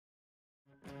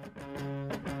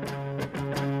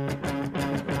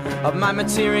Of my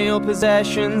material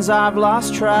possessions I've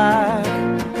lost track.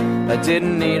 I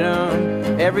didn't need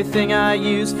 'em. Everything I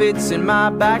use fits in my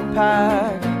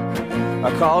backpack.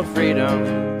 I call it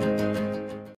freedom.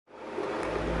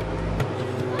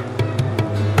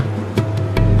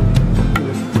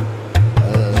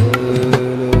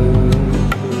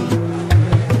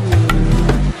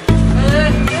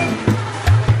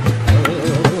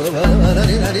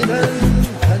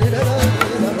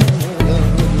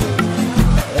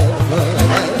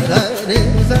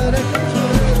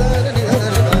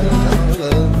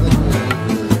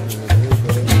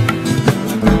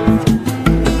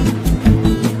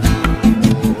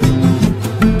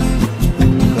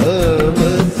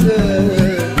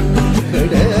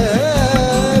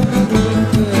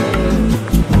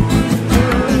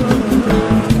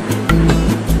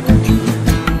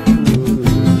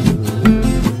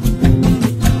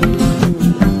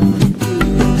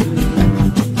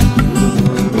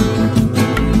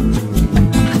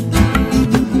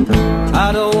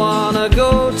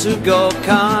 To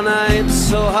Gokana, it's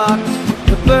so hot,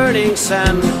 the burning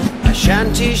sand. A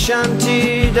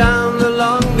shanty down the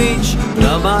Long Beach,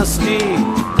 namaste.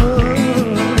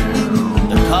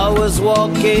 The car was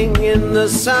walking in the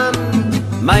sun.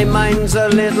 My mind's a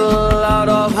little out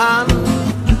of hand.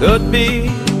 Could be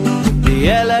the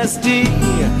LSD,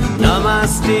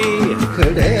 namaste.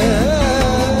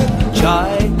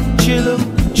 Chai chillum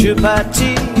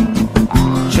chupati,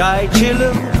 chai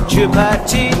chillum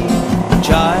chupati.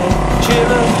 Chai,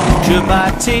 chillum,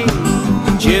 chupati,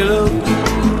 chillum.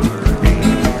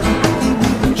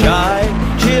 Chai,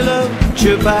 chillum,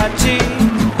 chupati.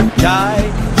 Chai,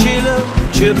 chillum,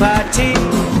 chupati.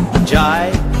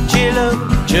 Chai, chillum,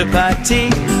 chupati,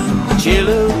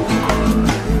 chillum.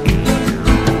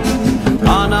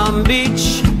 On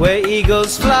beach where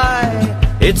eagles fly,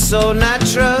 it's so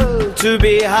natural to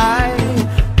be high.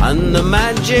 And the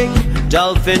magic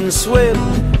dolphins swim,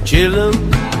 chillum.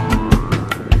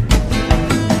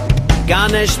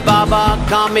 Ganesh Baba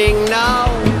coming now,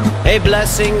 a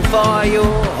blessing for you,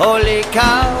 holy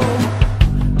cow.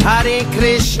 Hare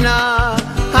Krishna,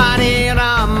 Hare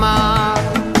Rama.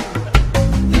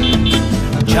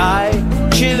 Chai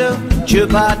chillum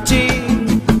chupati,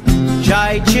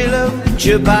 chai chillum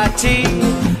chupati,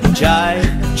 chai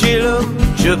chillum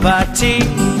chupati,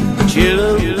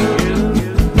 chillum.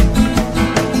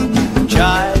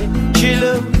 Chai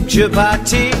chillum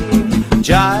chupati,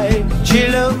 chai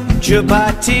chillum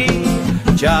chupati,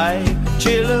 chai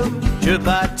chillum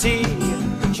chupati.